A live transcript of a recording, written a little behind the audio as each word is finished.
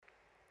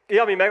Ich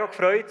habe mich mega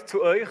gefreut,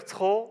 zu euch zu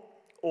kommen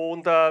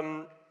und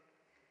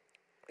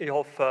ich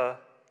hoffe,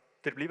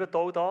 ihr bleibt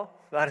auch da,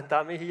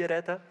 während wir hier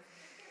reden.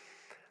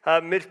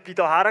 Wir sind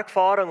hierher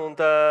gefahren und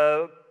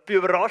bin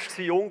überrascht,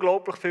 wie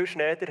unglaublich viel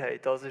Schnee ihr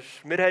habt. Also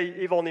ich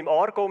wohne im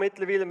Aargau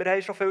mittlerweile, wir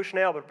haben schon viel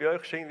Schnee, aber bei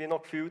euch ist irgendwie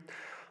noch gefühlt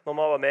noch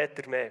mal einen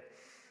Meter mehr.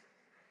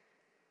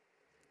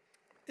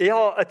 Ich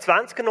habe eine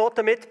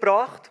 20er-Note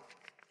mitgebracht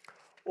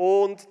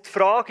und die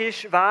Frage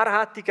ist, wer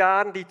hätte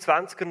gerne die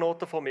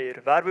 20er-Note von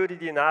mir? Wer würde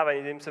die nehmen,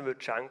 wenn ich ihm sie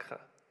schenken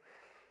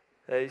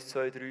würde? 1,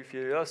 2, 3,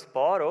 4, ja, ein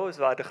paar, oh, es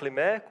werden ein bisschen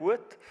mehr,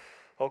 gut.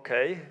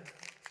 Okay.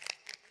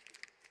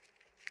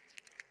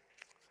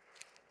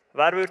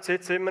 Wer würde es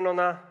jetzt immer noch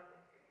nehmen?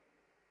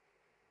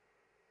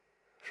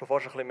 Schon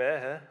fast ein bisschen mehr,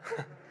 hä?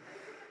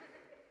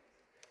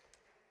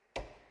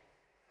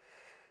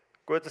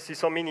 Gut, das sind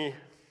so meine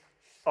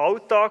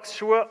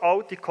Alltagsschuhe,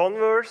 alte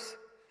Converse.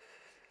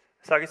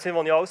 Ich sage jetzt nicht,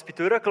 wo ich alles bin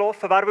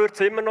durchgelaufen. Wer würde es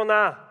immer noch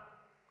nehmen?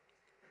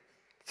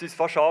 Das sind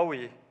fast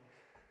alle.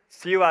 Das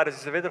Ziel wäre, dass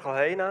ich sie wieder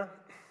heimnehmen kann.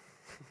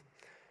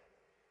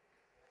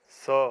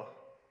 So.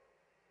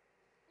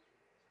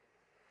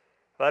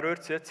 Wer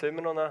würde sie jetzt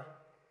immer noch nehmen?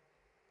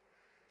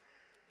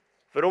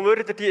 Warum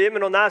würdet ihr die immer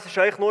noch nehmen? Es ist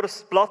eigentlich nur ein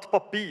Blatt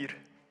Papier.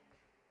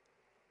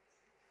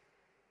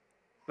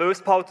 Weil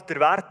es behaltet den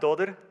Wert,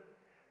 oder?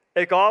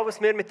 Egal, was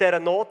wir mit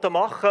dieser Note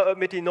machen, ob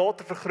wir die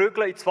Noten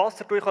verkrügeln, ins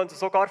Wasser tun, können sie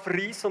sogar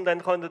verreissen und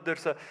dann könnt ihr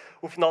sie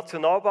auf die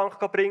Nationalbank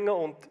bringen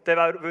und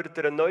dann würdet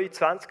ihr eine neue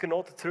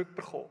 20er-Note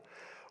zurückbekommen.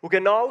 Und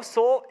genau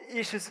so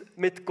ist es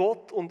mit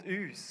Gott und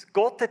uns.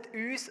 Gott hat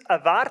uns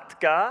einen Wert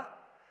gegeben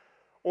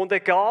und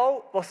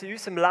egal, was in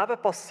unserem Leben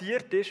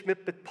passiert ist, wir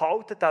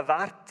behalten diesen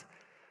Wert.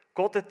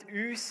 Gott hat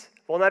uns,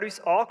 als er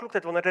uns angeschaut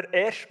hat, als er den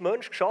ersten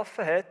Mensch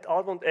geschaffen hat,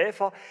 Adam und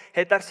Eva,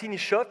 hat er seine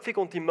Schöpfung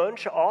und die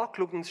Menschen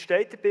angeschaut. Und es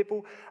steht in der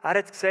Bibel, er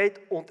hat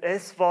gesagt, und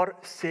es war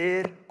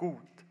sehr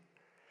gut.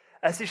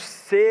 Es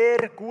ist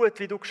sehr gut,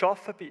 wie du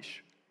geschaffen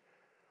bist.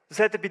 Das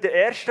hat er bei den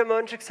ersten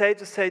Menschen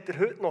gesagt, das sagt er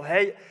heute noch.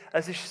 Hey,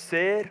 es ist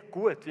sehr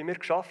gut, wie wir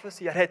geschaffen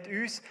sind. Er hat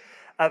uns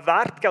einen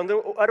Wert gegeben.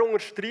 Und er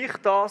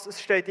unterstreicht das,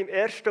 es steht im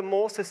 1.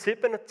 Mose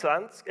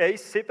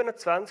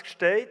 1,27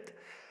 steht,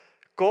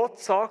 Gott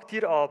sagt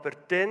dir aber,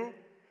 denn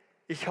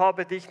ich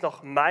habe dich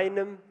nach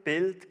meinem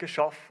Bild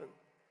geschaffen.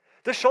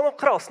 Das ist schon noch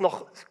krass,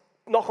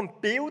 nach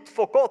dem Bild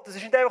von Gott. Das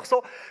ist nicht einfach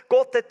so,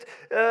 Gott hat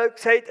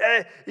gesagt,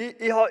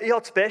 ich habe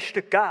das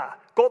Beste gegeben.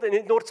 Gott hat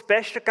nicht nur das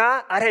Beste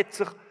gegeben, er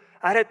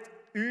hat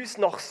uns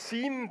nach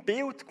seinem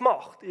Bild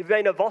gemacht. Ich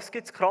meine, was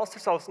gibt es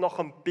krasser, als nach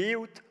dem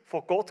Bild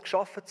von Gott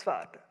geschaffen zu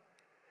werden?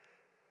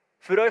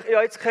 Für euch, ich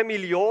habe jetzt keine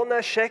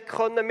Millionen-Scheck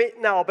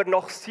mitnehmen, aber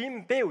nach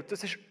seinem Bild,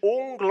 das ist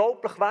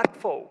unglaublich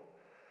wertvoll.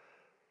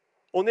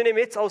 Und ich nehme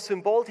jetzt als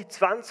Symbol die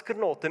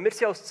 20er-Note. Wir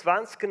sind als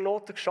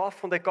 20er-Note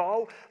geschaffen und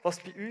egal, was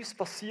bei uns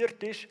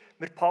passiert ist,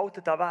 wir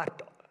behalten diesen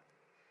Wert.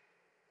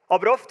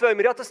 Aber oft wollen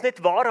wir ja das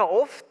nicht wahren,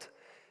 oft,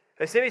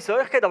 ich weiß nicht, wie es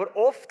euch geht, aber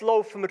oft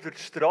laufen wir durch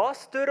die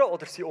Straße durch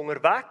oder sind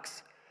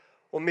unterwegs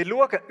und wir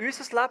schauen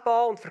unser Leben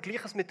an und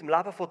vergleichen es mit dem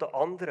Leben der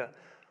anderen.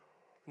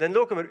 Und dann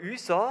schauen wir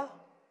uns an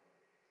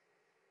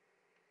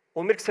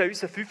und wir sehen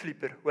unseren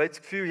Fünfliber und haben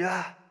das Gefühl,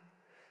 ja,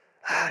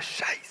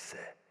 Scheiße.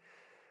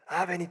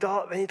 Wenn ich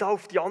da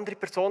auf die andere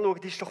Person schaue,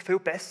 die ist doch viel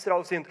besser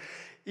als ich. Und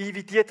wie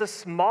die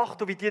das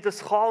macht und wie die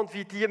das kann und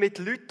wie die mit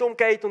Leuten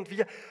umgeht. Und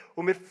wir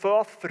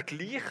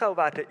vergleichen und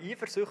werden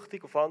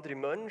eifersüchtig auf andere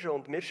Menschen.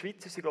 Und wir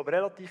Schweizer sind, glaube ich,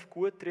 relativ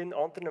gut drin,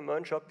 anderen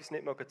Menschen etwas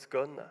nicht mehr zu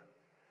gönnen.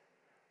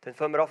 Dann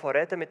fangen wir an zu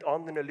reden mit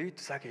anderen Leuten und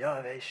sagen,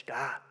 ja, weisst du,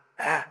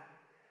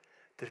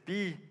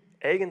 Dabei,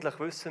 eigentlich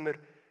wissen wir,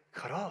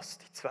 krass,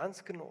 die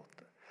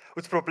 20er-Note.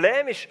 Und das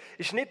Problem ist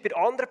nicht bei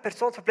anderen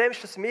Personen, das Problem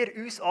ist, dass wir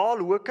uns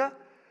anschauen,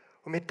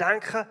 und wir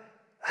denken,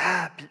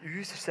 bei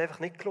uns ist es einfach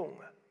nicht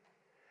gelungen.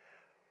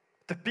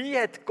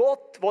 Dabei hat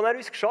Gott, als er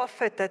uns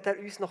geschaffen hat er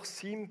uns nach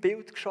seinem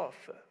Bild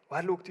geschaffen. Und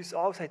er schaut uns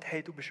an und sagt,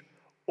 hey, du bist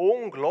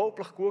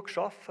unglaublich gut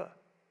geschaffen.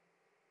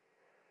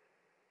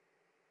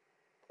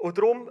 Und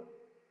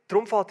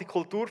darum fängt die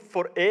Kultur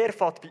der Ehre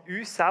bei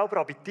uns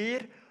selber an, bei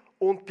dir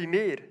und bei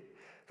mir.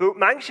 Weil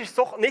manchmal ist es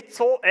doch nicht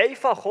so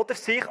einfach, oder,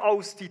 sich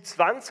als die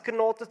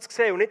 20er-Note zu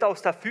sehen und nicht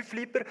als den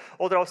Fünfliber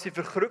oder als die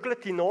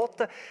verkrügelte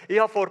Note. Ich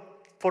habe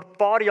vor ein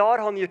paar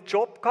Jahren hatte ich einen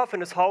Job für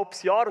ein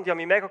halbes Jahr und ich habe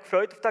mich mega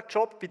gefreut auf diesen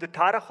Job, bin dort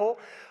hergekommen.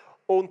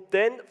 Und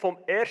dann, vom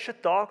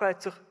ersten Tag,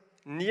 hat sich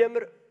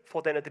niemand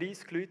von diesen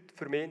 30 Leuten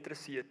für mich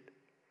interessiert.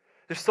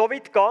 Es ist so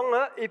weit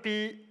gegangen, ich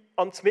bin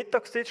am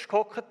Mittagstisch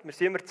gehockt, wir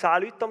waren immer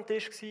 10 Leute am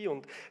Tisch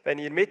und wenn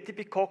ich in der Mitte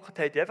bin gehockt,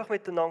 haben die einfach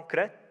miteinander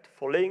geredet,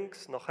 von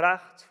links nach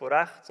rechts, von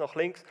rechts nach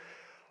links.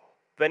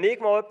 Wenn ich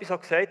mal etwas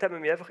gesagt habe, haben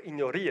sie mich einfach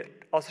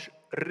ignoriert. Also es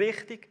war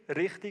richtig,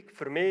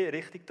 für mich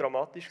richtig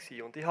dramatisch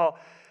gewesen. Und ich habe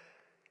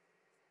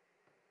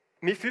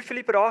mein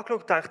Fünfliber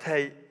angeschaut und gedacht,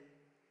 hey,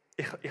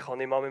 ich kann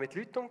nicht mal mehr mit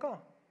Leuten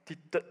umgehen.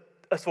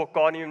 Es will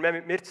gar nicht mehr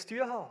mit mir zu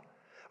tun haben.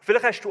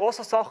 Vielleicht hast du auch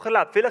so Sachen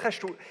erlebt, vielleicht hast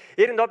du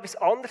irgendetwas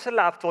anderes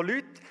erlebt, wo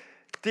Leute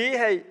die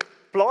haben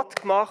platt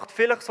gemacht,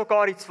 vielleicht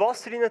sogar ins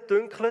Wasser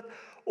hineingedünkelt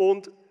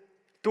und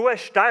du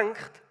hast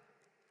gedacht,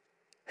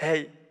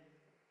 hey,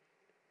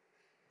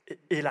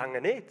 ich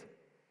länge nicht.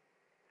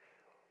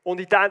 Und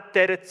in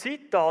dieser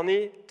Zeit habe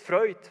ich die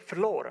Freude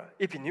verloren.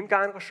 Ich bin nicht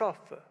mehr gerne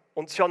arbeiten.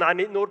 Und es ist ja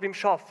nicht nur beim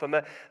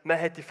Arbeiten,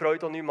 man hat die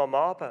Freude auch nicht mehr am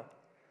Abend.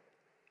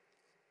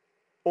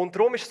 Und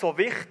darum ist es so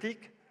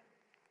wichtig,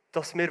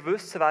 dass wir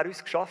wissen, wer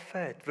uns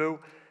geschaffen hat. Weil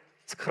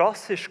das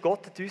Krasse ist,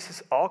 Gott hat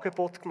uns ein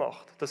Angebot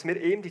gemacht, dass wir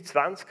ihm die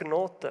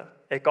 20er-Noten,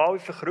 egal wie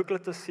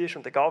verkrügelt das ist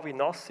und egal wie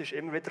nass es ist,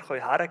 immer wieder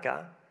hergeben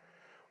können.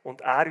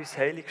 Und er uns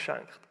Heilung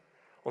schenkt.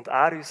 Und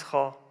er uns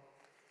kann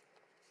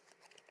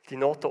die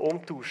Noten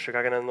umtauschen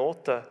gegen eine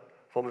Note,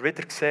 wo wir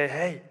wieder sehen,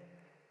 hey,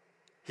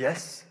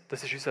 yes,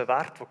 das ist unser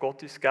Wert, den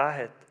Gott uns gegeben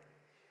hat.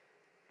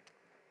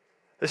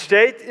 Es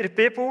steht in der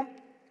Bibel,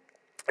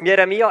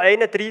 Jeremia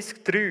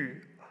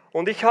 31,3,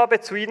 und ich habe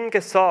zu ihnen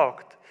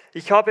gesagt,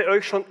 ich habe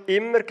euch schon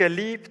immer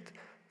geliebt,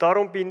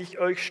 darum bin ich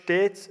euch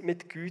stets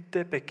mit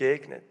Güte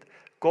begegnet.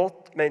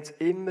 Gott meint es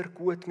immer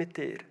gut mit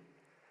dir.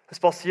 Es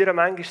passieren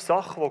manchmal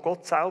Sachen, wo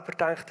Gott selber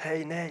denkt,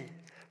 hey, nein,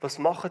 was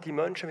machen die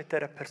Menschen mit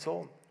dieser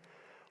Person?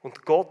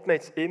 Und Gott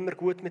meint es immer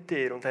gut mit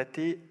dir und hat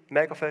dich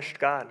mega fest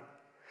gern.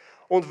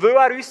 Und weil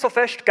er uns so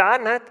fest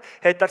gern hat,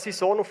 hat er seinen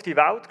Sohn auf die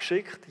Welt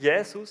geschickt,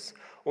 Jesus.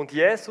 Und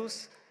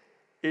Jesus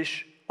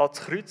ist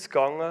ans Kreuz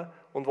gegangen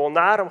und als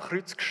er am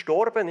Kreuz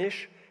gestorben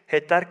ist,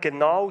 hat er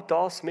genau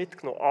das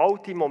mitgenommen. All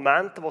die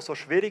Momente, die so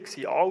schwierig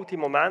waren, all die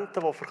Momente,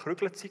 die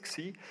verkrügelt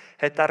waren,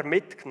 hat er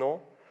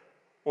mitgenommen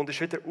und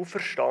ist wieder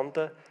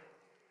auferstanden.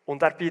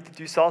 Und er bietet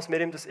uns an, dass wir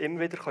ihm das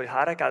immer wieder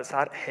hergeben können, dass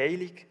er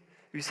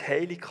uns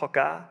Heilung geben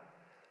kann.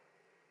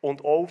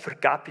 Und auch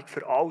Vergebung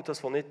für all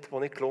das, was nicht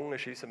gelungen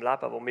ist in unserem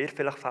Leben, wo wir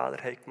vielleicht Fehler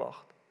haben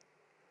gemacht.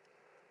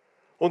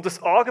 Und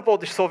das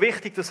Angebot ist so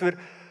wichtig, dass wir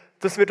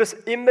das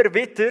immer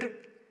wieder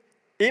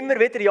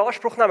in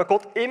Anspruch nehmen,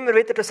 Gott immer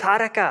wieder das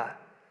hergeben.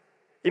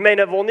 Ich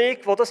meine,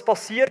 wo das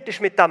passiert ist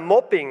mit dem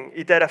Mobbing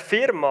in dieser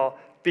Firma,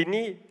 bin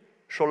ich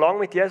schon lange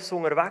mit Jesus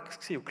unterwegs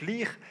gewesen. Und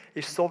gleich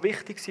ist es so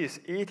wichtig, dass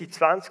ich die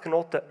 20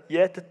 Noten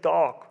jeden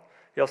Tag,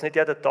 ich habe es nicht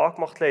jeden Tag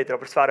gemacht leider,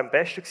 aber es wäre am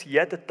besten gewesen,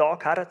 jeden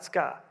Tag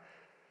herzugeben.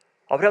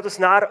 Aber ich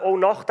musste das dann auch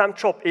nach diesem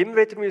Job immer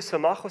wieder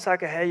machen und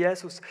sagen, hey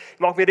Jesus, ich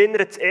mag mich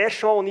erinnern, das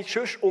erste Mal, als ich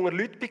sonst unter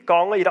Leute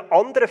gegangen bin, in einer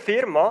anderen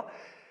Firma,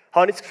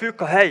 habe ich das Gefühl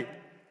gehabt, hey,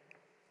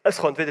 es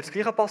könnte wieder das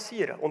Gleiche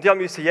passieren. Und ich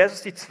musste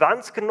Jesus die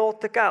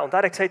 20er-Noten geben. Und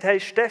er hat gesagt, hey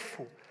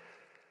Stefan,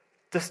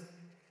 das,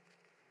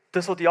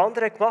 was die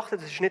anderen gemacht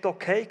haben, das war nicht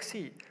okay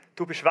gewesen.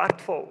 Du bist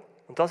wertvoll.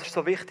 Und das ist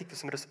so wichtig,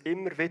 dass wir das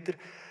immer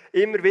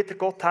wieder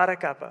Gott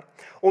hergeben.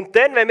 Und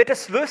dann, wenn wir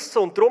das wissen,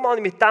 und darum habe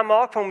ich mit dem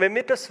angefangen, wenn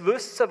wir das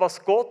wissen,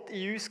 was Gott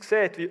in uns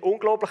sieht, wie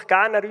unglaublich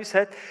gerne er uns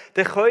hat,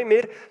 dann können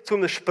wir zu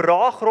einem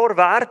Sprachrohr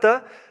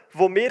werden,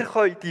 wo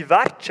wir die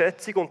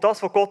Wertschätzung und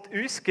das, was Gott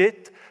uns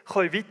gibt,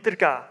 weitergeben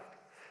können.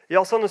 Ich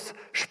habe so ein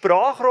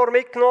Sprachrohr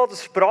mitgenommen.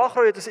 Das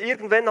Sprachrohr,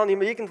 irgendwann habe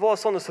ich irgendwo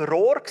so ein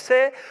Rohr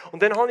gesehen.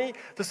 Und dann habe ich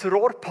das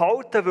Rohr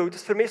behalten, weil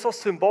das für mich so ein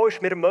Symbol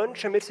ist. Wir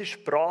Menschen, wir sind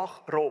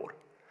Sprachrohr.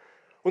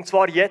 Und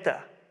zwar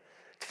jeder.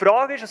 Die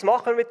Frage ist, was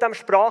machen wir mit diesem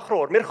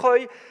Sprachrohr? Wir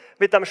können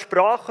mit diesem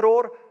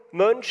Sprachrohr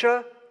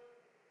Menschen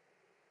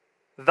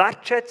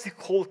Wertschätzung,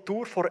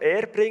 Kultur der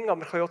Ehre bringen,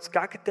 aber wir können auch das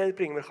Gegenteil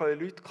bringen. Wir können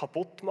Leute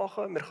kaputt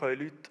machen, wir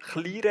können Leute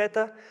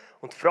kleinreden.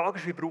 Und die Frage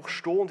ist, wie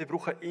brauchst du und wie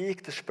brauche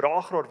ich das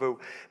Sprachrohr? Weil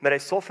wir haben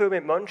so viel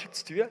mit Menschen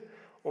zu tun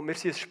und wir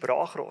sind ein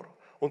Sprachrohr.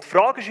 Und die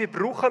Frage ist, wie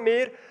brauchen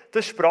wir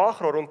das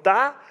Sprachrohr? Und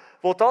der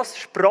das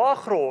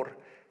Sprachrohr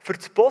für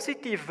das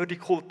Positive, für die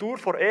Kultur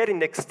der Ehre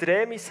in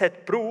Extremis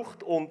hat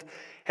gebraucht und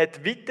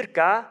hat weitergegeben,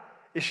 war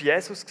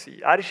Jesus.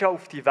 Er ist ja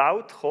auf die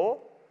Welt gekommen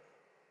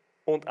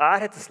und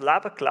er hat ein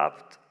Leben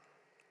gelebt,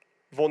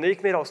 das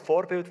ich mir als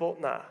Vorbild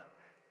nehmen will.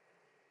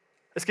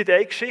 Es gibt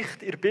eine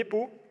Geschichte in der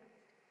Bibel,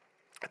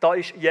 da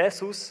ist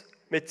Jesus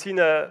mit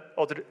seinen,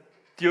 oder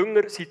die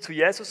Jünger sind zu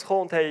Jesus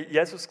gekommen und haben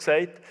Jesus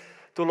gesagt,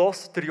 du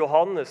hörst, der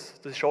Johannes,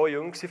 das war auch ein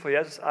Jünger von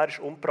Jesus, er ist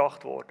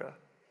umgebracht worden.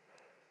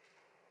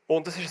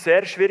 Und das war ein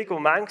sehr schwieriger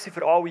Moment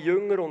für alle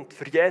Jünger und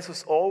für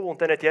Jesus auch.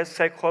 Und dann hat Jesus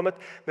gesagt, kommt,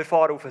 wir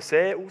fahren auf den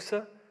See raus, für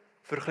ein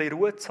bisschen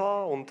Ruhe zu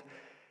haben. Und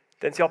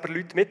dann sind aber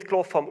Leute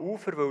mitgelaufen am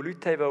Ufer, weil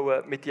Leute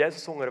wollten mit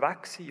Jesus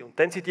unterwegs sein. Und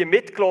dann sind die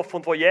mitgelaufen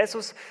und als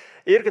Jesus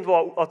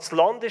irgendwo ans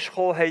Land ist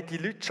gekommen, haben die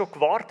Leute schon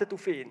gewartet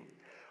auf ihn.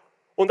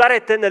 Und er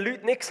hat diesen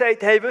Leuten nicht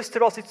gesagt, hey, wisst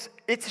ihr was,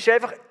 jetzt ist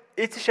einfach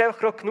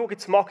gerade genug,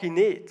 jetzt mag ich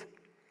nicht.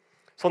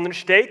 Sondern es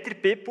steht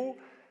in der Bibel,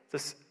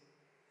 dass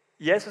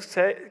Jesus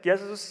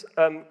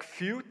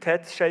gefühlt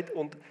hat, steht,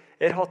 und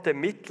er hatte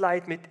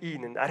Mitleid mit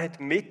ihnen. Er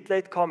hat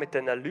Mitleid gehabt mit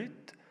diesen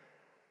Leuten,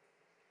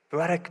 weil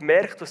er hat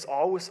gemerkt, dass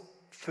alles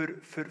für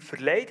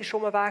Leid ist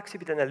um den Weg war bei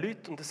diesen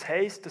Leuten. Und das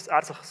heisst, dass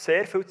er sich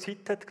sehr viel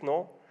Zeit hat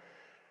genommen,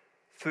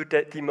 für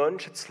die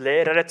Menschen zu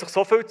lehren. Er hat sich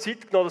so viel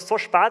Zeit genommen, dass es so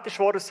spät ist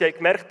geworden, dass sie haben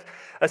gemerkt,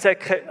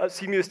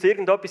 sie müssten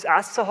irgendetwas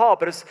essen haben,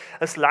 aber es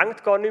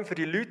reicht gar nicht mehr für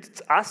die Leute,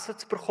 zu essen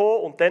zu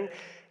bekommen. Und dann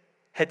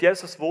hat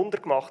Jesus ein Wunder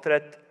gemacht. Er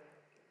hat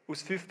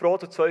aus 5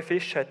 Brot und 2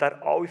 Fischen hat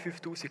er alle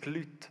 5000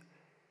 Leute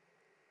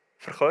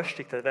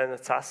verköstigt, hat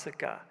ihnen zu essen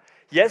gegeben.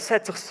 Jesus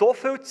hat sich so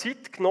viel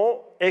Zeit genommen,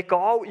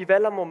 egal in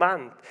welchem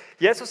Moment.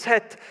 Jesus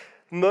hat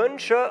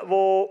Menschen, die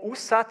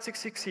aussätzig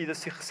waren,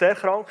 das waren sehr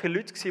kranke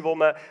Leute, die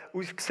man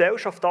aus der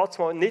Gesellschaft damals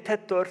nicht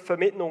mit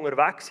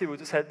unterwegs sein, weil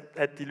das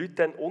hat die Leute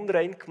dann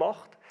unrein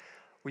gemacht.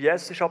 Und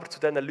Jesus ist aber zu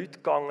diesen Leuten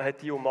gegangen,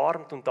 hat die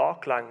umarmt und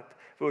angelenkt,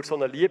 weil er so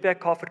eine Liebe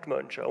hatte für die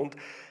Menschen. Und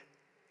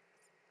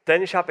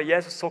dann ist eben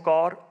Jesus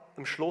sogar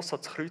am Schluss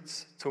ans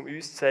Kreuz, um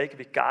uns zu zeigen,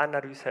 wie gerne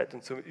er uns hat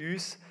und um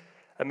uns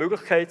eine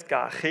Möglichkeit zu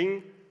geben,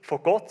 Kinder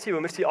von Gott zu sein,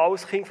 weil wir sind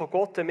alles Kinder von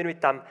Gott, wenn wir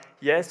mit dem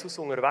Jesus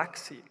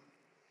unterwegs sind.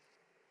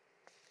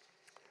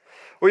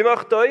 Und ich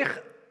möchte euch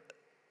ein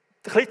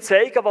bisschen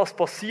zeigen, was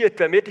passiert,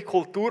 wenn wir die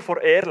Kultur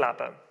der Ehre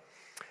leben.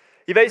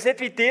 Ich weiss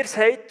nicht, wie ihr es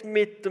habt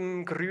mit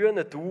dem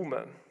grünen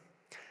Daumen.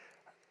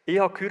 Ich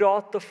habe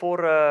geheiratet vor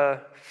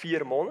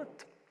 4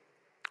 Monaten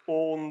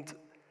und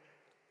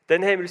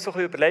dann haben wir uns so ein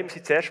bisschen überlegt, wir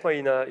sind zuerst mal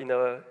in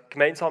eine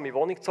gemeinsame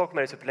Wohnung gezogen,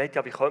 wir haben uns überlegt,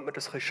 ja, wie könnte man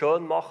das ein bisschen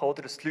schön machen,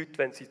 oder, dass die Leute,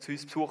 wenn sie zu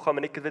uns besuchen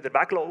kommen, nicht wieder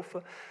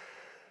weglaufen.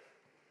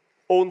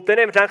 Und dann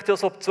haben wir gedacht, ja,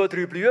 so 2,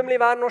 3 Blümchen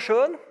wären noch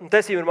schön. Und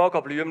dann sind wir mal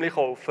Blümchen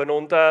kaufen.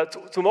 Und um noch ein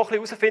bisschen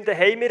herauszufinden,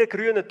 haben wir einen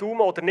grünen Daumen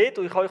oder nicht.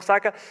 Und ich kann euch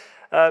sagen,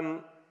 wir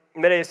haben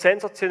eine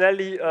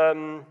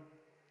sensationelle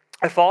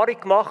Erfahrung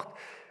gemacht.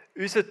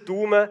 Unser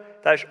Daumen,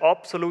 der ist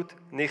absolut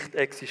nicht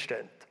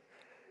existent.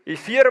 In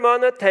 4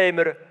 Monaten haben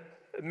wir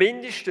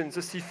mindestens,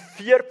 es sind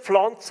 4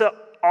 Pflanzen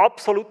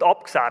absolut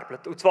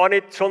abgesäbelt. Und zwar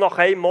nicht schon nach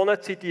 1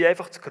 Monat sind die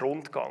einfach zu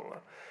Grund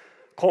gegangen.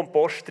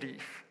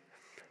 Kompostreif.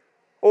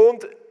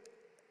 Und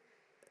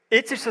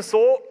jetzt ist es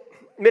so,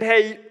 wir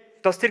haben,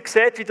 dass ihr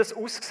seht, wie das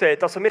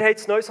aussieht. Also wir haben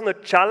jetzt neu so eine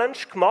Challenge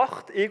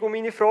gemacht, ich und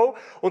meine Frau.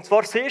 Und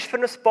zwar sie ist für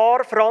ein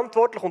Paar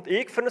verantwortlich und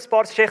ich für ein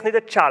Paar. Es ist echt nicht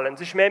eine Challenge.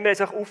 Es ist mehr, wir haben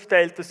sich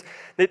aufgeteilt, dass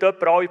nicht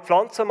jemand alle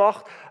Pflanzen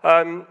macht.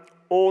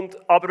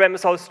 Aber wenn man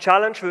es als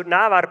Challenge nehmen würde,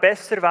 wäre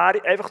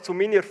besser, einfach zu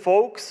meinen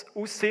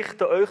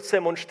Erfolgsaussichten euch zu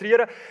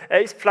demonstrieren.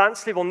 Ein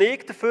Pflänzchen, wo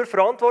ich dafür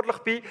verantwortlich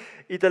bin,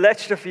 in den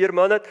letzten 4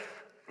 Monaten,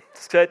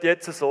 das sieht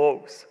jetzt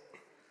so aus.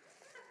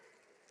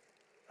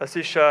 Es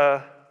ist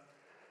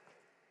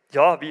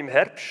wie im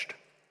Herbst.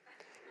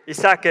 Ich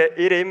sage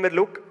ihr immer,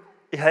 schau,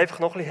 ich habe einfach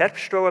noch ein bisschen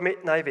Herbst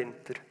mitnehmen im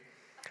Winter.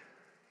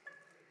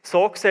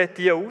 So sieht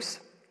die aus.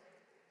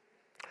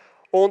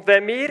 Und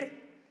wenn wir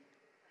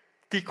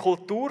die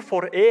Kultur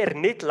der Ehre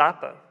nicht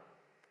leben,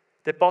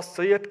 dann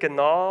passiert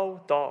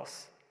genau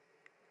das.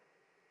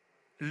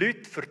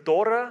 Leute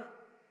verdorren,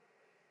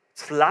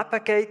 das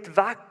Leben geht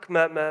weg,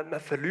 man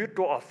verliert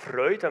auch an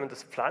Freude, wenn man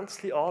das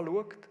Pflänzchen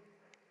anschaut.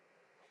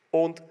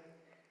 Und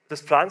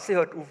das Pflänzchen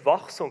hört auf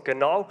wachsen und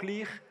genau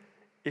gleich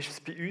ist es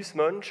bei uns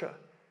Menschen.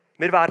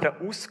 Wir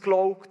werden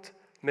ausgelaugt,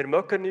 wir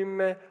mögen nicht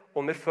mehr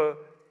und wir fangen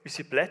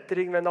unsere Blätter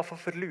irgendwann an zu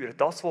verlieren.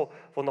 Das, was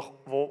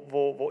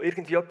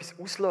irgendwie etwas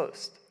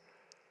auslöst.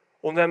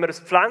 Und wenn wir ein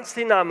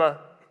Pflänzchen nehmen,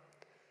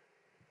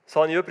 das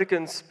habe ich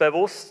übrigens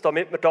bewusst,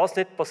 damit mir das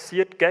nicht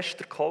passiert,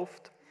 gestern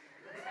gekauft.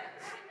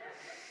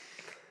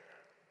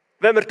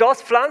 Wenn wir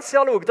das Pflänzchen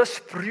anschauen, das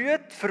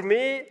sprüht für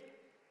mich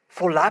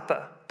von Leben.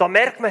 Da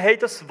merkt man, hey,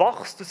 das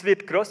wächst, das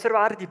wird grösser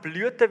werden, die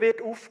Blüte wird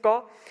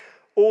aufgehen.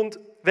 Und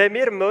wenn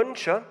wir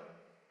Menschen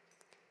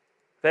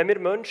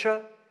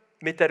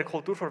mit dieser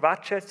Kultur der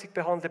Wertschätzung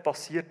behandeln,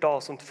 passiert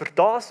das. Und für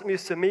das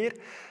müssen wir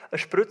eine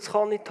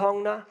Spritzkanne in die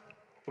Hand nehmen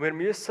und wir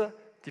müssen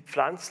die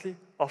Pflänzchen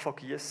anfangen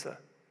zu gießen. Wir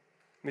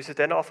müssen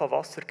denen anfangen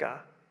Wasser geben.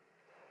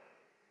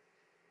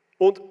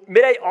 Und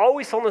wir haben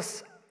alle so ein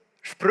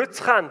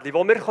Spritzkännchen, das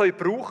wir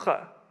brauchen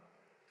können.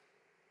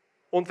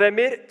 Und wenn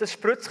wir das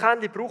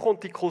Spritzkännchen brauchen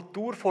und die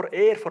Kultur der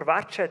Ehre, der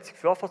Wertschätzung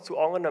für einfach zu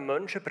anderen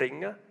Menschen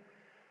bringen,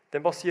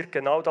 dann passiert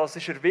genau das.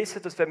 Es ist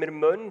erwiesen, dass wenn wir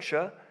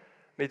Menschen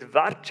mit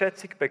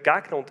Wertschätzung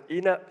begegnen und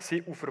ihnen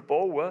sie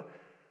aufbauen,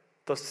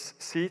 dass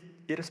sie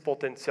ihr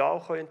Potenzial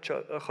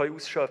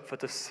ausschöpfen können,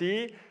 dass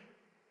sie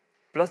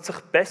plötzlich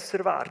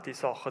besser werden in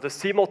Sachen,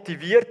 dass sie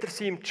motivierter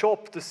sind im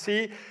Job, dass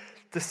sie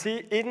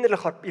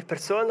innerlich in der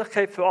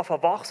Persönlichkeit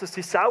anfangen wachsen, dass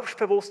sie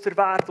selbstbewusster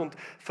werden und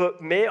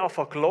mehr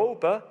anfangen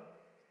glauben,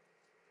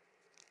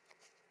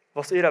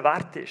 was ihr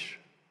Wert ist.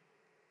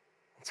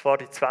 Und zwar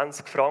die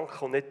 20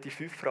 Franken und nicht die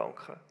 5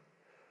 Franken.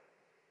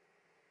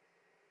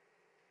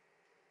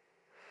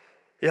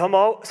 Ich habe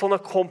mal so eine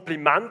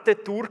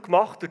Komplimente-Tour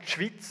gemacht durch die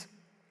Schweiz.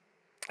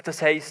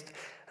 Das heisst,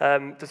 das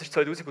war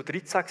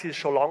 2013, das ist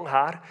schon lange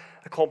her.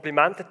 Eine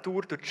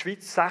Komplimente-Tour durch die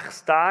Schweiz,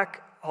 6 Tage,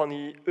 habe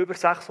ich über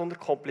 600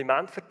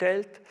 Komplimente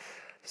verteilt.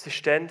 Das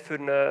war dann für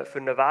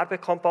eine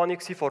Werbekampagne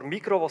von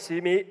Migros, wo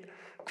sie mich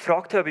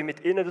gefragt haben, ob ich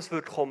mit ihnen das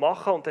machen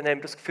würde. Und dann haben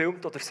wir das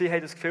gefilmt, oder sie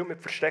haben das gefilmt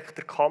mit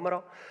versteckter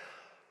Kamera.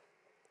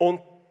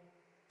 Und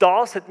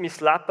das hat mein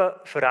Leben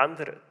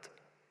verändert.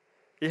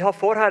 Ich habe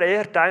vorher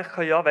eher gedacht,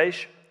 ja,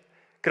 weisst,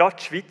 gerade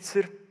die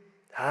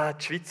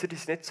Schweizer, die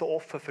sind nicht so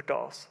offen für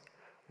das.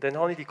 Und dann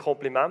habe ich die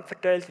Komplimente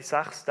verteilt, die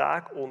 6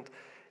 Tage, und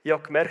ich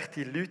habe gemerkt,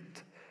 die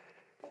Leute,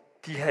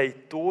 die haben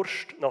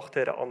Durst nach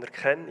dieser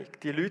Anerkennung.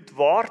 Die Leute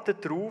warten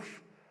darauf,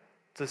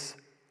 dass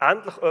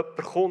endlich jemand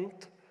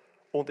kommt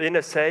und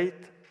ihnen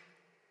sagt,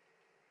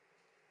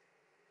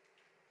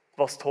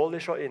 was toll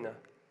ist an ihnen.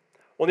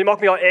 Und ich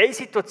mag mich an eine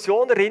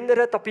Situation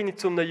erinnern, da bin ich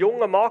zu einem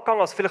jungen Mann gegangen,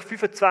 also vielleicht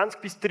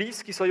 25 bis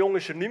 30, so jung war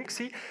er nicht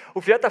mehr.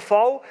 Auf jeden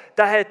Fall,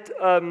 der hat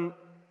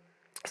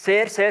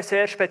sehr, sehr,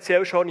 sehr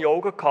speziell schöne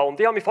Augen gehabt. Und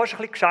ich habe mich fast ein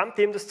bisschen geschämt,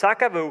 ihm das zu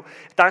sagen, weil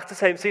ich dachte,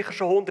 das haben sicher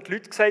schon 100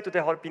 Leute gesagt. Und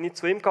dann bin ich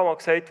zu ihm gegangen und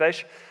gesagt,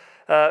 weisst,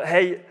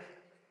 hey,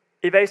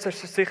 ich weiss, du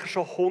hast es sicher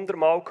schon 100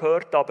 Mal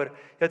gehört, aber ich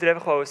wollte dir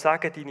einfach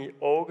sagen, deine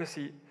Augen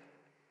sind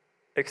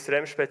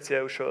extrem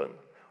speziell schön.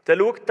 Dann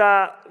schaut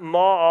der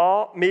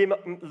Mann mich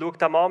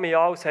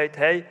an und sagt,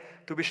 hey,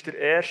 du bist der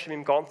Erste in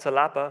meinem ganzen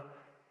Leben,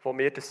 der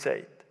mir das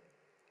sagt.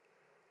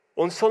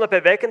 Und es war so ein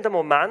bewegender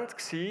Moment,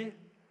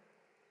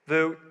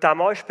 weil der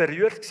Mann war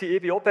berührt,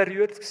 ich war auch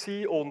berührt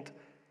und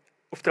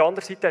auf der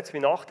anderen Seite hat es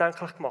mich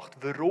nachdenklich gemacht.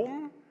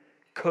 Warum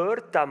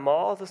hört der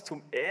Mann das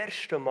zum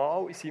ersten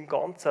Mal in seinem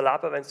ganzen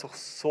Leben, wenn es doch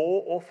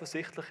so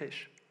offensichtlich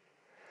ist?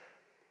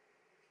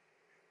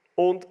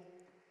 Und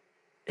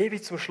ich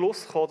bin zum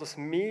Schluss gekommen, dass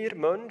wir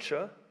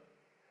Menschen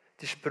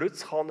die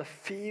Spritzkanne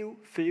viel,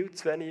 viel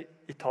zu wenig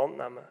in die Hand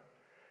nehmen.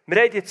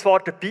 Wir haben die zwar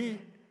dabei,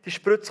 die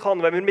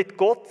Spritzkanne, wenn wir mit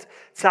Gott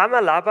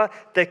zusammenleben,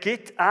 dann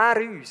gibt er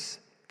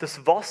uns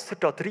das Wasser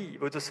da drin.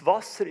 Weil das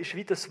Wasser ist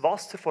wie das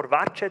Wasser vor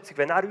Wertschätzung.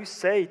 Wenn er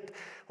uns sagt,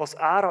 was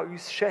er an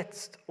uns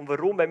schätzt und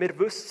warum, wenn wir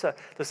wissen,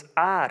 dass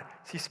er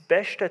sein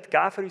Bestes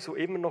gegeben für uns und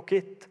immer noch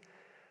gibt,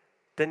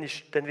 dann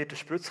wird das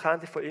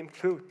Spritzkännchen von ihm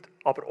gefüllt.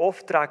 Aber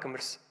oft tragen wir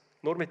es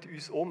nur mit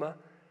uns um,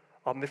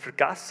 aber wir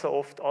vergessen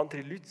oft,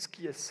 andere Leute zu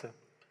gießen.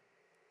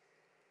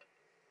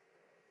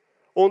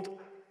 Und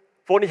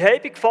als ich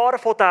heimgefahren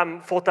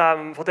von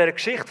dieser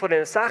Geschichte, von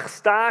diesen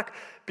 6 Tagen,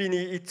 bin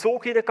ich in den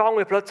Zug hineingegangen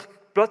und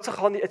plötzlich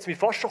habe ich mich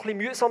fast schon ein bisschen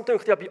mühsam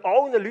gedacht. Ich habe bei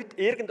allen Leuten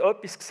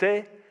irgendetwas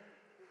gesehen,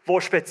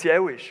 was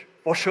speziell ist,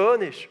 was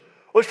schön ist.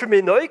 Und das war für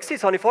mich neu,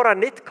 das hatte ich vorher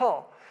nicht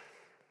gehabt.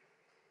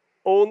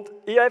 Und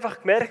ich habe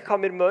einfach gemerkt,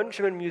 wir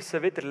Menschen, wir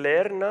müssen wieder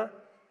lernen,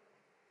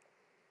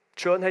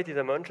 die Schönheit in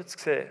den Menschen zu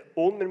sehen.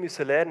 Und wir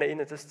müssen lernen,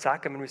 ihnen das zu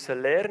sagen. Wir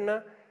müssen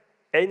lernen,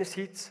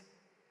 einerseits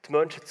die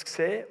Menschen zu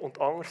sehen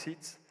und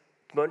andererseits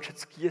die Menschen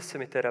zu gießen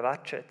mit dieser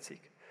Wertschätzung.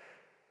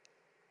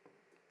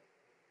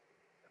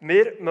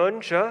 Wir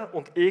Menschen,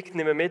 und ich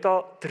nehme mich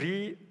da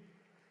rein,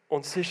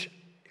 und es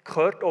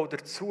gehört auch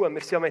dazu, wir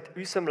sind ja mit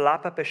unserem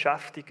Leben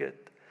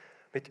beschäftigt.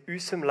 Mit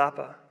unserem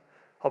Leben.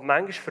 Aber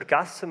manchmal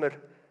vergessen wir,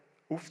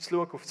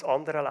 aufzuschauen auf das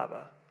andere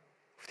Leben.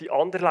 Auf die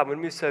anderen Leben. Wir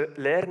müssen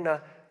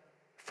lernen,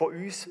 von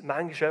uns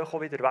manchmal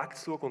auch wieder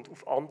wegzuschauen und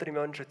auf andere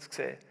Menschen zu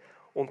sehen.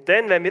 Und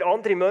dann, wenn wir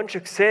andere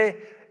Menschen sehen,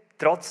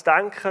 daran zu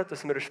denken,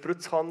 dass wir eine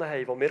Spritzkanne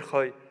haben, wo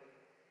wir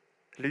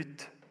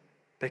Leute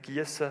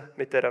begießen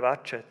mit dieser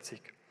Wertschätzung.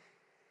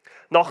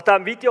 Nach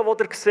dem Video, das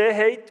ihr gesehen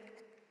habt,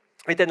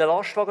 mit diesen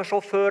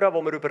Lastwagenchauffeuren,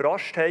 die wir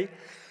überrascht haben,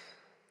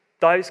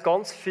 da haben uns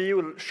ganz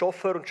viele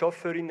Chauffeure und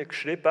Chauffeurinnen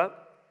geschrieben.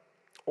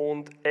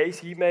 Und eine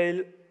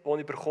E-Mail, die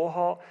ich bekommen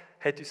habe,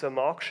 hat uns ein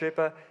Mann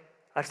geschrieben,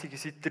 er sei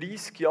seit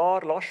 30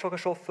 Jahren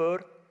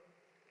Lastwagenchauffeur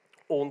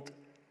und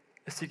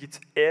es sei das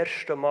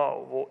erste Mal,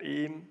 wo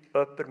ihm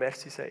jemand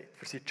Merci sagt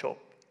für seinen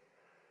Job.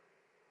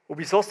 Und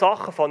bei solchen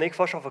Sachen fange ich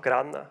fast an zu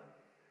rennen.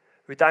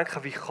 Und ich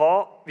denke,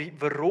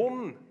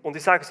 warum? Und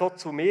ich sage so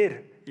zu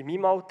mir, in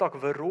meinem Alltag,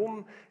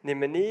 warum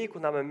nehmen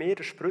wir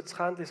das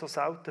Spritzkännchen so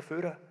selten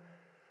vor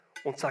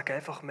und sagen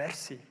einfach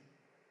Merci.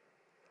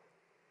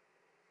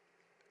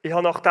 Ich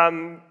habe nach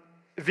diesem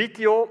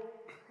Video,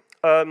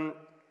 oder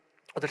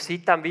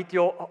seit diesem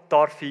Video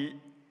darf ich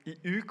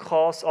in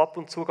UKs ab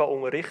und zu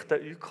unterrichten.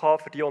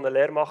 UK, für die, die eine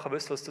Lehre machen,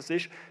 wissen, was das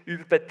ist.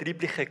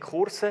 Überbetriebliche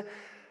Kurse.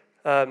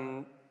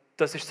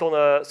 Das ist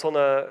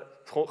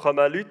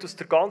kommen Leute aus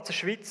der ganzen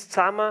Schweiz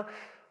zusammen,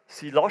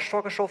 sind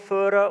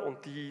Lastwagenchauffeure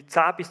und die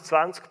 10 bis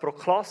 20 pro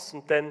Klasse.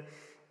 Und dann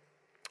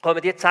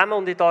kommen die zusammen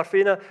und ich darf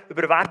ihnen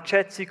über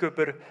Wertschätzung,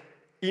 über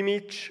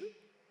Image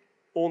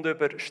und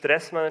über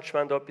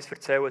Stressmanagement etwas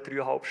erzählen,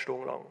 3,5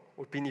 Stunden lang.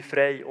 Und bin ich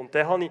frei. Und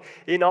dann habe ich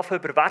ihnen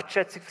angefangen über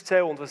Wertschätzung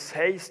erzählen und was es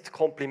heisst,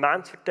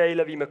 Kompliment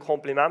verteilen, wie man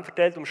Kompliment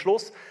verteilt. Und am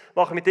Schluss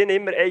machen wir mit ihnen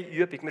immer eine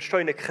Übung. Wir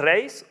stehen in einem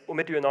Kreis und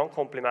wir verteilen einander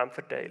Kompliment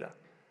verteilen.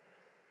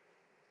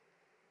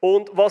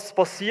 Und was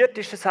passiert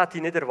ist, das hätte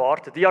ich nicht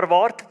erwartet. Ich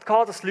erwartet,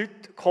 dass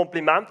Leute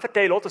Kompliment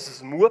verteilen, auch dass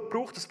es Mut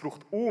braucht. Es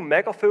braucht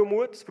mega viel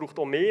Mut, es braucht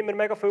auch mehr immer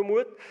mega viel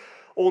Mut.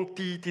 Und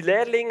die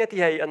Lehrlinge,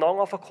 die haben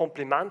einander angefangen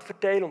Kompliment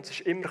verteilen und es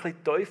ist immer ein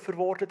bisschen tiefer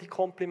geworden, die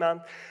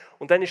Komplimente.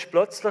 Und dann ist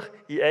plötzlich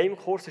in einem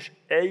Kurs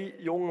ein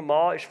junger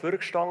Mann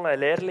vorgestanden, ein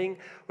Lehrling,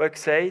 und hat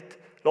gesagt,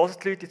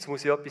 hört Leute, jetzt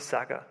muss ich etwas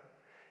sagen.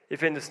 Ich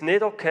finde es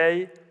nicht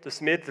okay,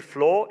 dass wir den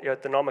Flo, ich habe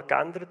den Namen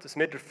geändert, dass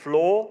wir den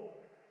Flo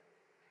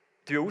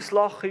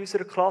auslachen in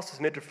unserer Klasse,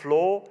 dass wir den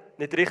Flo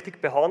nicht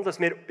richtig behandeln, dass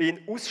wir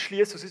ihn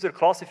ausschließen aus unserer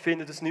Klasse. Ich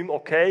finde das nicht mehr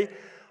okay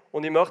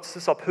und ich möchte, dass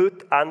das ab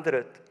heute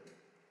ändert.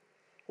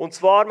 Und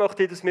zwar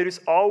möchte ich, dass wir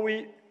uns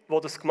alle, die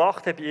das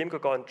gemacht haben, bei ihm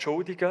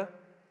entschuldigen.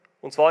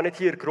 Und zwar nicht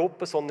hier in der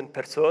Gruppe, sondern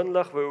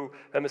persönlich, weil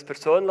wenn man es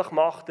persönlich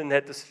macht, dann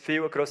hat es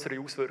viel größere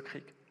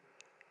Auswirkungen.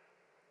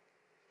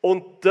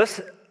 Und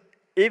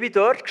ich bin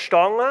dort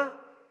gestanden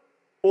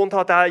und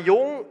habe diesen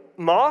jungen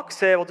Mann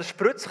gesehen, der das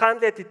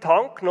Spritzkännchen in die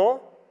Hand genommen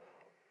hat.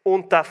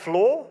 Und der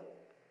Flo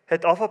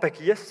hat angefangen zu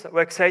begiessen und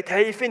hat gesagt,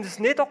 hey, ich finde es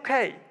nicht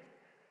okay.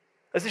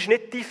 Es ist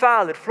nicht dein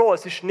Fehler, Flo,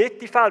 es ist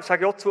nicht dein Fehler. Ich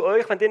sage ja zu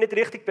euch, wenn ihr nicht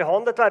richtig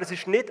behandelt werdet, es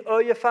ist nicht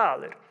euer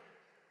Fehler.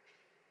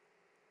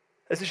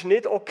 Es ist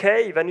nicht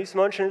okay, wenn uns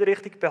Menschen nicht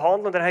richtig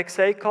behandeln. Und er hat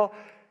gesagt,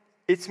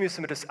 jetzt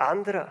müssen wir das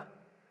ändern.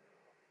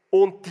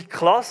 Und die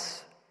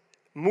Klasse,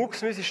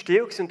 mucksmäuschen war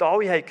still und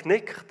alle haben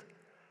genickt.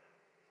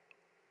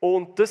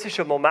 Und das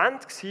war ein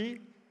Moment,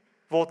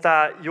 wo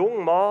der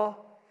junge Mann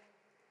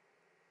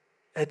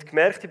hat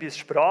gemerkt, ich bin ein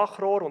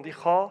Sprachrohr und ich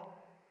kann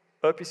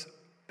etwas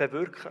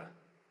bewirken.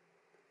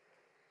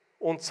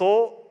 Und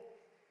so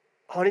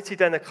habe ich in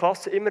diesen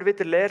Klassen immer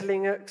wieder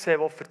Lehrlinge gesehen,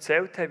 die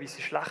erzählt haben, wie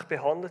sie schlecht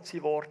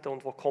behandelt wurden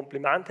und die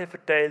Komplimente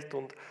verteilt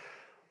und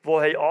die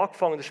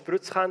angefangen haben, ein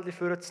Spritzkännchen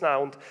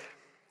vorzunehmen. Und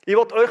ich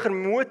will euch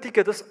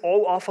ermutigen, das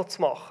auch anfangen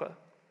zu machen.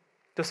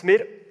 Dass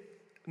wir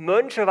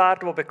Menschen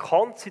werden, die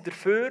bekannt sind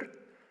dafür,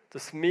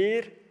 dass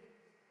wir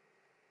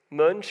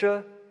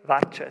Menschen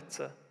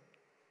wertschätzen.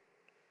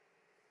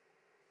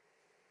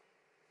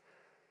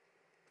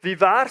 Wie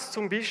wäre es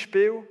zum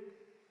Beispiel,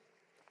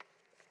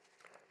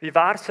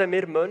 wenn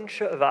wir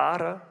Menschen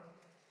wären,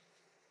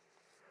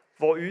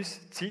 die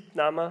uns Zeit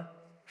nehmen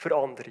für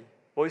andere,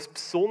 die uns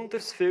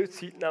besonders viel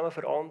Zeit nehmen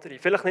für andere.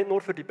 Vielleicht nicht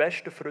nur für die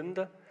besten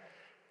Freunde,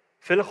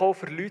 vielleicht auch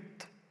für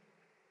Leute,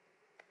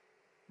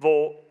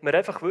 wo wir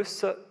einfach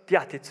wissen, die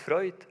haben jetzt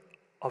Freude,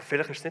 aber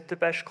vielleicht ist es nicht der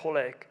beste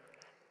Kollege.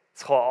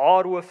 Es kann ein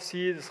Anruf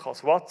sein, es kann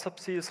ein WhatsApp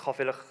sein, es kann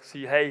vielleicht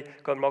sein, hey, gehen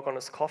wir mal einen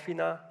Kaffee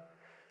nehmen.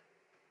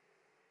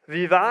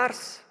 Wie wäre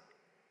es,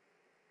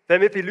 wenn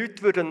wir bei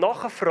Leuten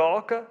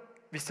nachfragen würden,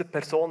 wie es den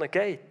Personen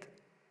geht?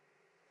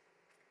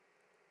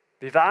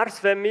 Wie wäre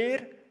es, wenn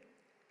wir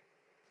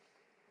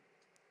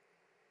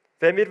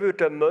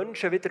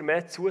Menschen wieder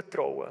mehr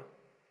zutrauen?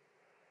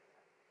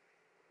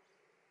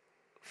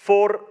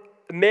 Vor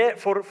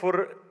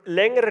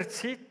längerer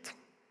Zeit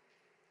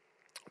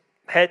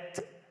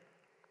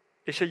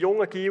ist ein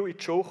junger Gil in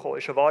die Schule gekommen,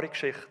 ist eine wahre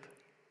Geschichte.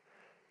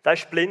 Der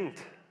ist blind,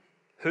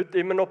 heute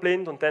immer noch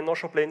blind und dann noch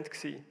schon blind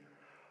gewesen.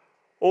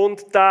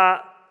 Und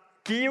der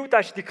Gil, der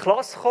ist in die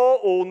Klasse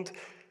gekommen und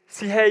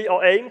sie haben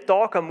an einem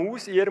Tag eine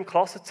Maus in ihrem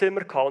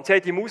Klassenzimmer gehabt. Und sie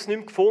haben die Maus nicht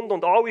mehr gefunden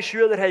und alle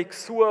Schüler haben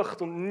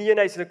gesucht und nie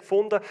haben sie sie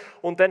gefunden.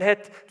 Und dann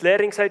hat die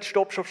Lehrerin gesagt,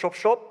 stopp,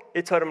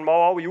 jetzt hören wir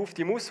mal alle auf,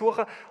 die Maus zu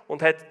suchen.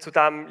 Und hat zu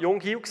dem jungen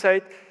Gil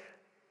gesagt,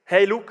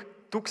 hey, schau,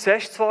 du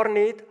siehst zwar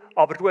nicht,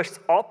 aber du hast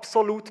das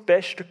absolut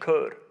beste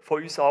Gehör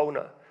von uns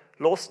allen.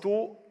 Lass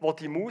du, wo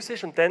die Maus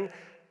ist und dann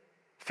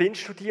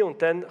findest du die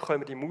und dann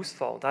können wir die Maus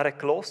fangen. Und er hat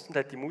gehört und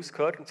hat die Maus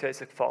gehört und sie haben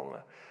sie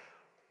gefangen.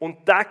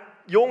 Und der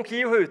junge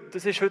Gil heute,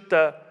 das ist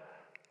heute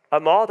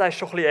ein Mann, der ist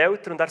schon ein bisschen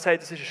älter und er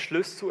sagt, das war ein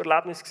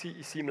Schlüsselerlebnis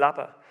in seinem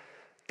Leben.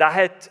 Der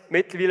hat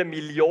mittlerweile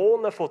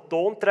Millionen von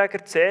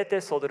Tonträger,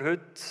 CDs oder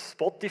heute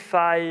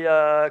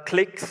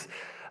Spotify-Klicks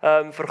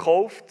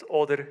verkauft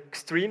oder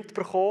gestreamt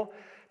bekommen.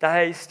 Der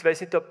heisst, ich weiss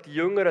nicht, ob die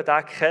Jüngeren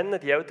den kennen,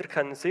 die Älteren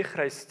kennen sicher,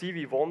 heisst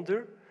Stevie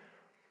Wonder.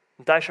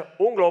 Und der ist ein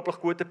unglaublich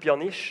guter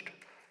Pianist,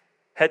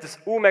 hat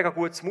ein mega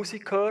gutes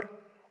Musikgehör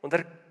und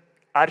er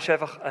ist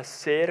einfach ein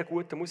sehr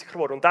guter Musiker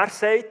geworden. Und er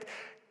sagt,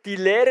 die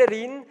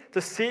Lehrerin,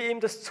 dass sie ihm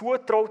das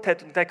zugetraut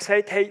hat und hat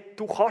gesagt, hey,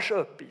 du kannst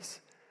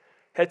etwas,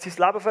 hat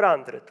sein Leben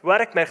verändert. Und er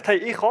hat gemerkt, hey,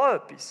 ich kann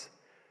etwas.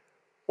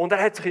 Und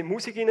er hat sich in die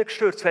Musik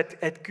hineingestürzt,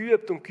 hat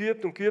geübt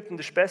und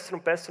ist besser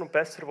und besser und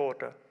besser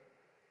geworden.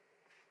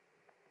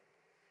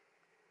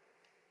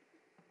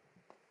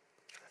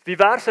 Wie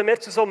wäre es, wenn wir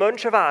zu so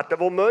Menschen werden,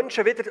 wo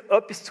Menschen wieder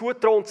etwas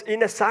zutrauen und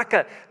ihnen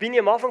sagen, wie ich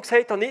am Anfang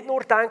gesagt habe, nicht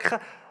nur denken,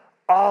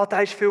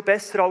 der ist viel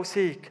besser als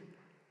ich,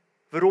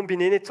 warum bin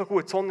ich nicht so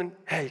gut, sondern,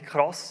 hey,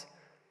 krass,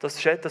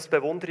 das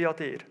bewundere ich an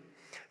dir.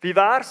 Wie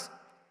wäre es,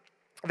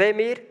 wenn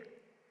wir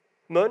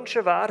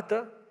Menschen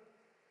werden,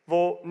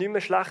 die nicht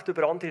mehr schlecht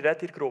über andere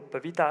reden in der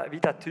Gruppe, wie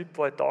der Typ,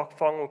 der hat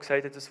angefangen und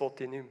gesagt hat, das will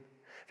ich nicht mehr.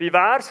 Wie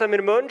wäre es, wenn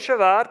wir Menschen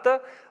werden,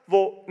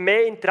 die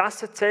mehr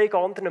Interesse zeigen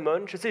an anderen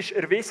Menschen? Es ist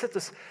erwiesen,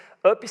 dass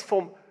etwas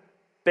vom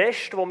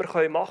Besten, was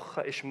wir machen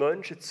können, ist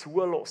Menschen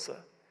zuhören.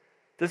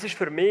 Das ist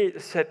für mich,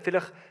 das hat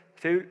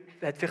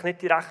vielleicht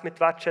nicht direkt mit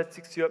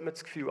Wertschätzung zu tun, hat man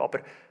das Gefühl, aber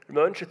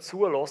Menschen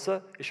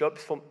zuhören ist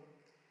etwas vom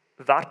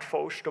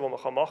Wertvollsten,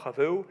 was man machen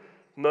kann, weil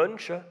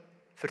Menschen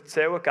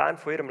erzählen gerne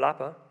von ihrem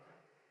Leben,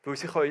 weil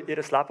sie ihr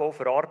Leben auch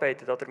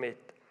verarbeiten damit.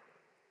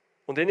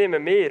 Und ich nehme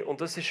mir,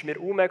 und das ist mir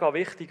auch mega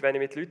wichtig, wenn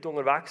ich mit Leuten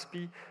unterwegs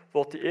bin,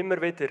 wollte ich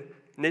immer wieder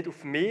nicht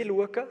auf mich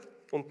schauen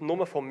und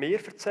nur von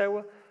mir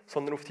erzählen,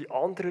 sondern auf die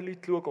anderen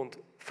Leute schauen und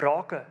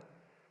fragen,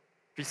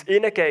 wie es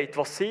ihnen geht,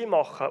 was sie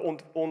machen.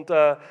 Und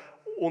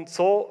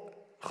so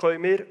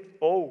können wir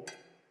auch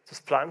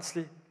das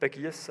Pflänzchen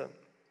begießen.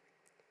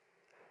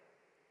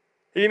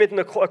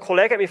 Ein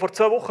Kollege hat mich vor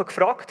 2 Wochen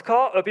gefragt,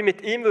 ob ich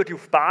mit ihm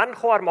auf Bern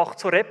kommen würde. Er macht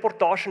so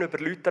Reportagen über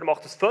Leute, er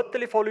macht ein Foto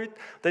von Leuten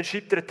und dann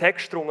schreibt er einen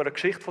Text drunter, eine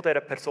Geschichte von dieser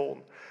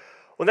Person.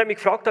 Und er hat mich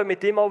gefragt, ob ich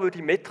mit ihm mal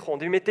mitkommen würde.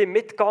 Und ich bin mit ihm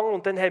mitgegangen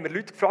und dann haben wir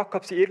Leute gefragt,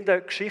 ob sie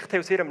irgendeine Geschichte haben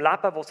aus ihrem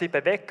Leben, die sie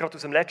bewegt, gerade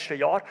aus dem letzten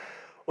Jahr.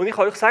 Und ich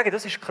kann euch sagen,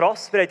 das ist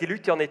krass, wir haben die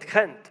Leute ja nicht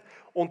gekannt.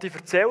 Und die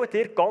erzählen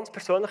dir ganz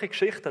persönliche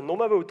Geschichten, nur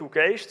weil du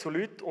gehst zu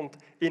Leuten und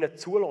ihnen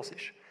zuhörst.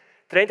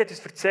 Der eine hat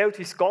uns erzählt,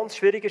 wie es ganz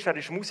schwierig ist. Er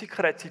ist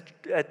Musiker, hat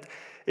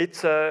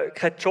jetzt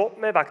keinen Job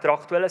mehr wegen der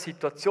aktuellen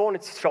Situation.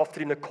 Jetzt arbeitet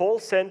er in einem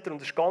Callcenter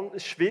und es ist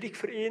ganz schwierig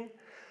für ihn.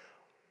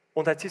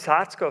 Und hat sein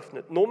Herz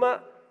geöffnet.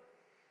 Nur,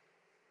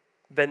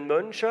 wenn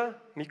Menschen,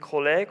 mein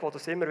Kollege, der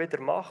das immer wieder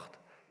macht,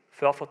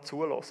 anfangen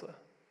zuhören.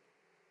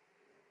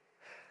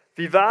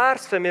 Wie wäre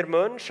es, wenn wir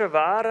Menschen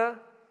wären,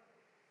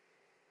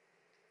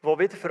 die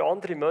wieder für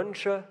andere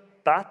Menschen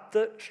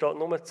beten, statt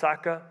nur zu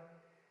sagen,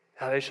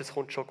 ja, weisst du, es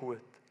kommt schon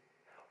gut.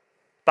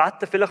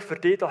 Beten vielleicht für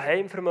dich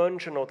daheim für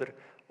Menschen oder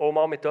auch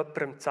mal mit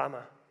jemandem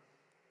zusammen.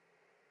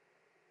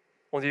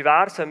 Und wie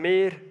wäre es, wenn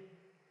wir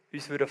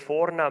uns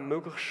vornehmen,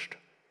 möglichst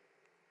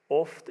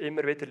oft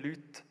immer wieder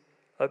Leute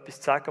etwas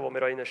zu sagen, was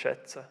wir an ihnen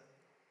schätzen.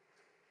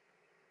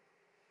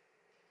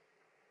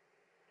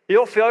 Ich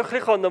hoffe, euch ein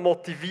bisschen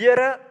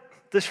motivieren,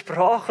 das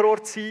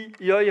Sprachrohr zu sein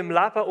in eurem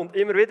Leben und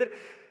immer wieder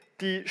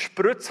die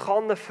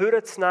Spritzkanne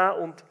vorzunehmen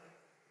und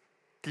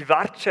die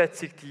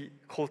Wertschätzung, die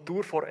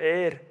Kultur der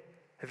Ehre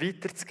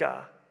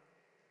weiterzugeben.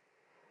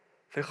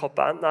 Vielleicht kann die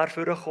Band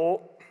nachher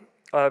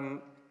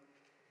vorkommen.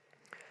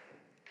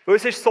 Weil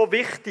es ist so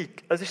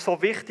wichtig,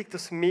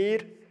 dass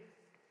wir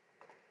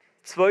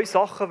zwei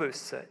Sachen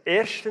wissen.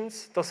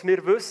 Erstens, dass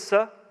wir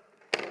wissen,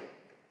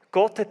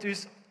 Gott hat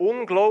uns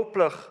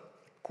unglaublich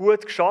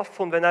gut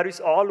geschaffen und wenn er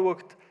uns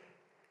anschaut,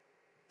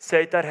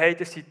 sagt er, hey,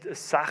 ihr seid ein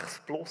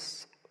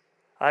 6+.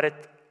 Er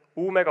hat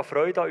mega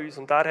Freude an uns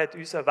und er hat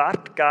uns einen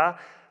Wert gegeben,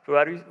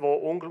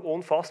 der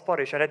unfassbar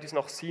ist. Er hat uns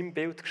nach seinem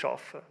Bild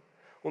geschaffen.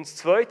 Und das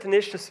Zweite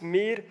ist, dass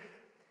wir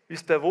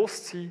uns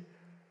bewusst sind,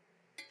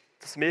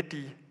 dass wir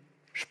die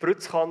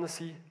Spritzkanne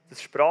sind,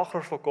 das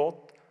Sprachrohr von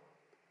Gott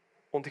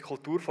und die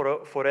Kultur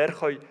von er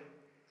können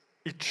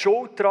in die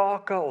Schule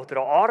tragen oder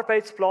am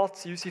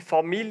Arbeitsplatz, in unsere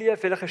Familie.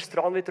 Vielleicht ist es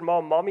dran, wieder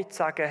mal Mami zu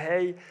sagen,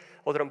 hey,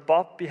 oder am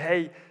Papi,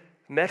 hey,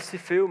 merci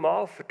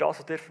vielmals für das,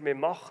 was ihr für mich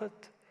macht.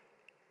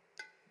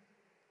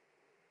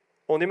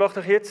 Und ich möchte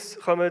euch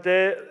jetzt, hören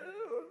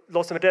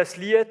wir das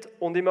Lied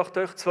und ich möchte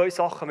euch zwei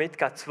Sachen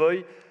mitgeben,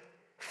 zwei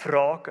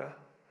Fragen.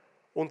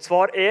 Und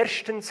zwar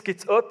erstens,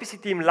 gibt es etwas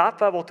in deinem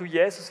Leben, wo du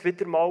Jesus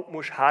wieder mal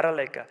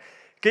herlegen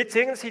musst? Gibt es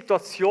irgendeine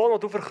Situation, wo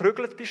du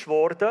verkrügelt bist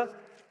worden,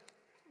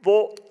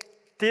 wo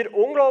dir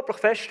unglaublich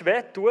fest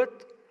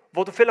wehtut,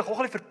 wo du vielleicht auch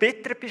ein bisschen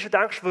verbittert bist und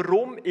denkst,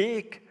 warum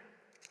ich?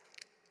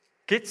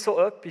 Gibt es so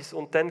etwas?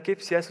 Und dann gib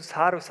es Jesus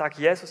her und sag,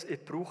 Jesus,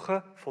 ich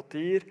brauche von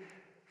dir,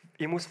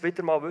 ich muss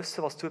wieder mal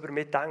wissen, was du über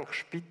mich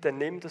denkst. Bitte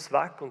nimm das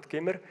weg und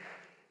gib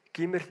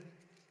mir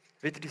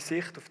wieder die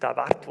Sicht auf den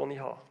Wert, den ich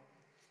habe.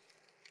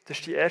 Das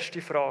ist die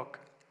erste Frage.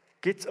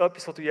 Gibt es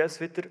etwas, was du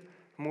Jesus wieder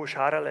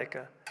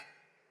herlegen musst?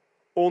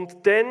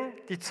 Und dann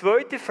die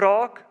zweite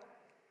Frage,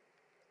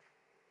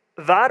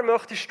 wer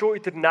möchtest du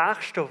in der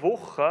nächsten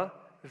Woche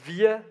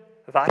wie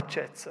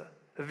wertschätzen?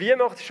 Wie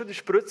möchtest du die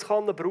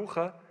Spritzkanne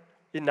brauchen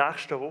in der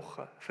nächsten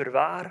Woche? Für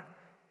wer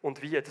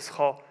und wie? Das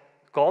kann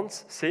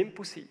ganz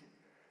simpel sein.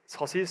 Es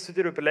kann sein, dass du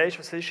dir überlegst,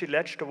 was ist in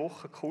der letzten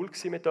Woche cool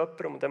war mit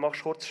jemandem und dann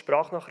machst du kurz eine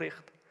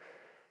Sprachnachricht.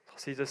 Es kann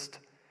sein, dass du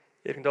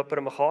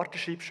irgendjemandem eine Karte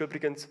schreibst.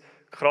 Übrigens,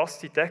 krass,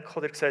 die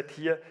Deko, der sagt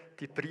hier,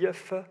 die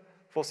Briefe,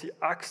 die sie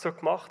extra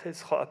gemacht haben,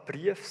 es kann ein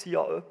Brief sein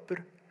an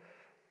jemanden.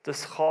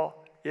 Das kann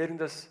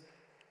irgendein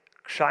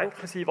Geschenk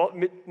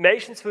sein.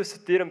 Meistens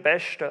wissen ihr am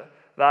besten,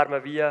 wer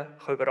man wie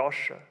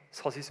überraschen kann.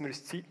 Es kann sein, dass wir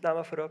uns Zeit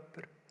nehmen für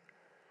jemanden.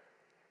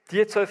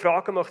 Diese zwei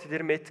Fragen möchte ich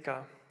dir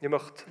mitgeben. Ich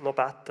möchte noch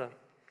beten.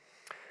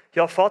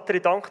 Ja, Vater,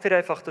 ich danke dir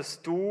einfach,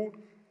 dass du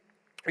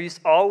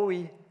uns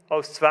alle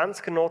als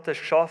 20er-Note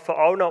geschaffen hast,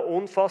 allen einen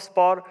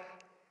unfassbar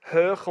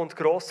hohen und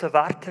grossen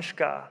Wert hast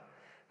gegeben.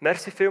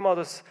 Merci vielmals,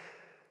 dass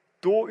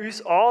du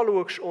uns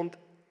anschaust und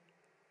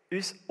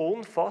uns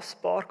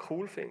unfassbar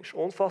cool findest,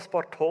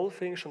 unfassbar toll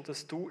findest und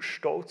dass du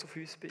stolz auf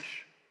uns bist.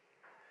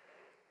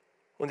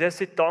 Und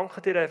jetzt ich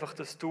danke dir einfach,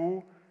 dass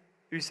du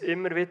uns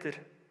immer wieder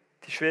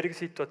die schwierigen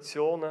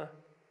Situationen,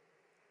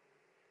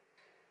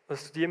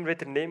 dass du die immer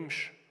wieder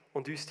nimmst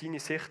und uns deine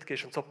Sicht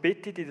gibst. Und so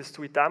bitte ich dich, dass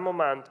du in diesem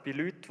Moment, bei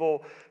Leuten, die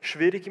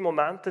schwierige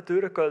Momente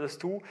durchgehen, dass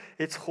du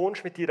jetzt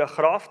kommst mit deiner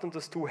Kraft und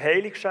dass du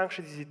Heilung schenkst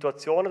in die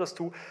Situationen, dass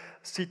du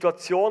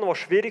Situationen, die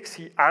schwierig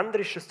sind,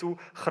 änderst, dass du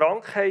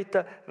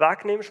Krankheiten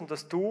wegnimmst und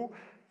dass du,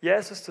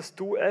 Jesus, dass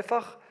du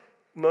einfach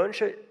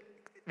Menschen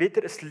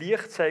wieder ein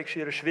Licht zeigst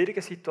in einer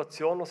schwierigen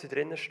Situation, wo sie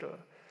drinnen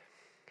stehen.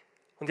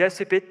 Und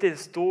Jesus, ich bitte,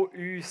 dass du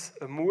uns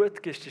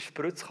Mut gibst, die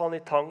Spritzkanne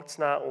in die Hand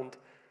zu nehmen und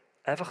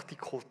einfach die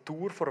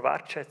Kultur der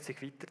Wertschätzung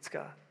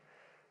weiterzugeben.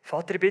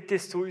 Vater, ich bitte,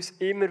 dass du uns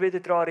immer wieder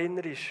daran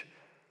erinnerst,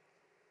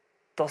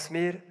 dass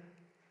wir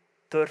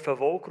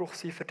Wohlgeruch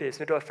sein für dich.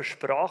 Wir dürfen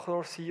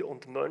Sprachrohr sein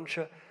und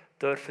Menschen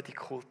dürfen die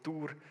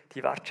Kultur,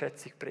 die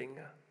Wertschätzung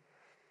bringen.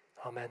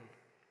 Amen.